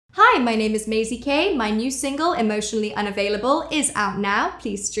my name is Maisy Kay. My new single, Emotionally Unavailable, is out now.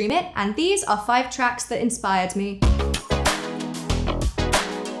 Please stream it. And these are 5 tracks that inspired me.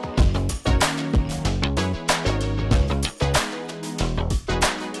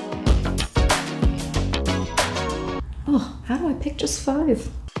 Oh, how do I pick just 5?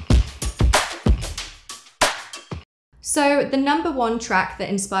 So the number 1 track that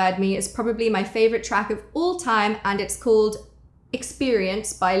inspired me is probably my favorite track of all time, and it's called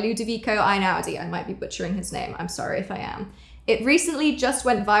Experience by Ludovico Einaudi. I might be butchering his name. I'm sorry if I am. It recently just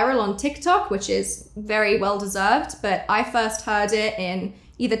went viral on TikTok, which is very well deserved, but I first heard it in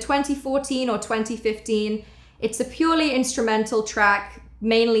either 2014 or 2015. It's a purely instrumental track,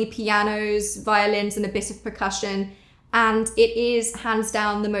 mainly pianos, violins, and a bit of percussion. And it is hands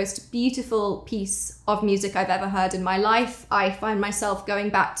down the most beautiful piece of music I've ever heard in my life. I find myself going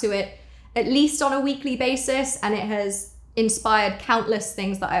back to it at least on a weekly basis, and it has inspired countless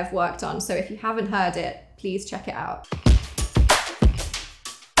things that I've worked on. So if you haven't heard it, please check it out.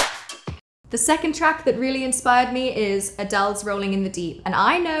 The second track that really inspired me is Adele's Rolling in the Deep. And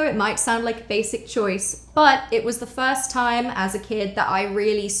I know it might sound like a basic choice, but it was the first time as a kid that I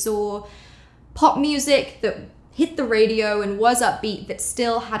really saw pop music that hit the radio and was upbeat, that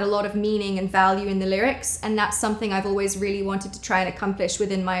still had a lot of meaning and value in the lyrics. And that's something I've always really wanted to try and accomplish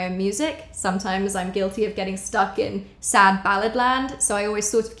within my own music. Sometimes I'm guilty of getting stuck in sad ballad land, so I always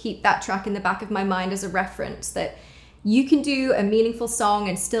sort of keep that track in the back of my mind as a reference, that you can do a meaningful song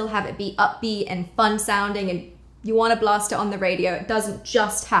and still have it be upbeat and fun sounding, and you want to blast it on the radio. It doesn't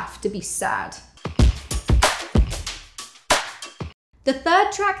just have to be sad. The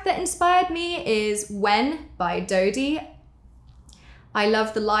third track that inspired me is When by Dodie. I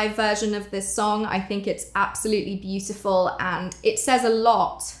love the live version of this song. I think it's absolutely beautiful, and it says a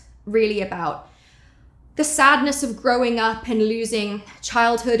lot really about the sadness of growing up and losing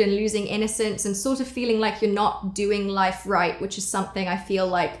childhood and losing innocence and sort of feeling like you're not doing life right, which is something I feel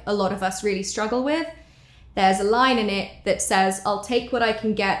like a lot of us really struggle with. There's a line in it that says, "I'll take what I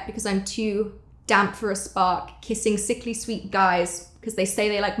can get because I'm too damp for a spark, kissing sickly sweet guys because they say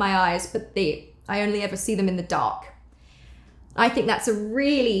they like my eyes, but I only ever see them in the dark." I think that's a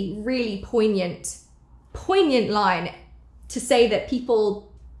really, really poignant line to say that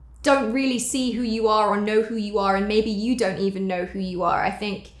people don't really see who you are or know who you are, and maybe you don't even know who you are. I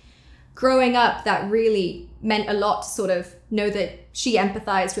think growing up, that really meant a lot to sort of know that she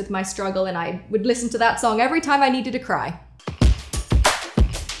empathized with my struggle, and I would listen to that song every time I needed to cry.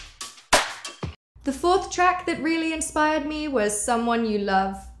 The fourth track that really inspired me was Someone You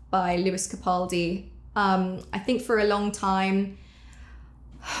Love by Lewis Capaldi. I think for a long time,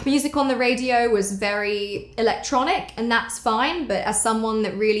 music on the radio was very electronic, and that's fine, but as someone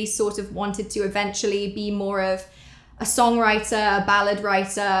that really sort of wanted to eventually be more of a songwriter, a ballad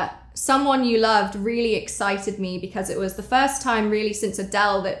writer, Someone You Loved really excited me, because it was the first time really since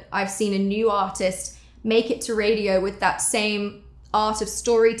Adele that I've seen a new artist make it to radio with that same art of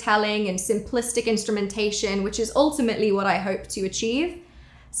storytelling and simplistic instrumentation, which is ultimately what I hope to achieve.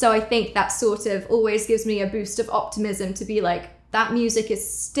 So I think that sort of always gives me a boost of optimism to be like, that music is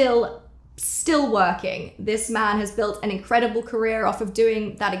still working. This man has built an incredible career off of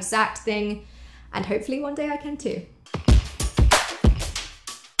doing that exact thing, and hopefully one day I can too.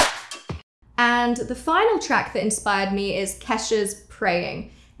 And the final track that inspired me is Kesha's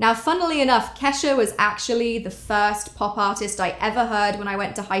Praying. Now, funnily enough, Kesha was actually the first pop artist I ever heard when I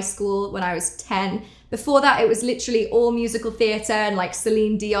went to high school when I was 10. Before that, it was literally all musical theatre and like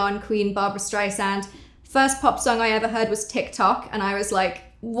Celine Dion, Queen, Barbra Streisand. First pop song I ever heard was TikTok, and I was like,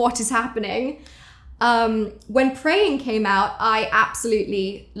 what is happening? When Praying came out, I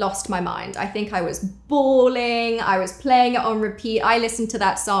absolutely lost my mind. I think I was bawling, I was playing it on repeat. I listened to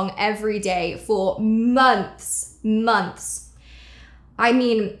that song every day for months. I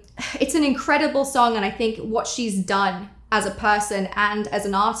mean, it's an incredible song, and I think what she's done as a person and as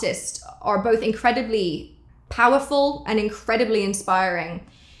an artist are both incredibly powerful and incredibly inspiring.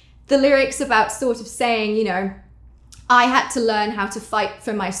 The lyrics about sort of saying, you know, I had to learn how to fight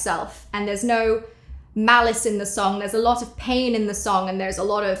for myself, and there's no malice in the song. There's a lot of pain in the song, and there's a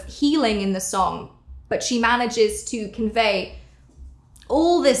lot of healing in the song, but she manages to convey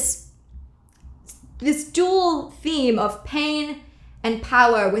all this dual theme of pain and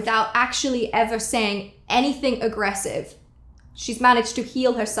power without actually ever saying anything aggressive. She's managed to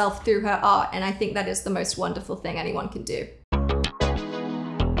heal herself through her art, and I think that is the most wonderful thing anyone can do.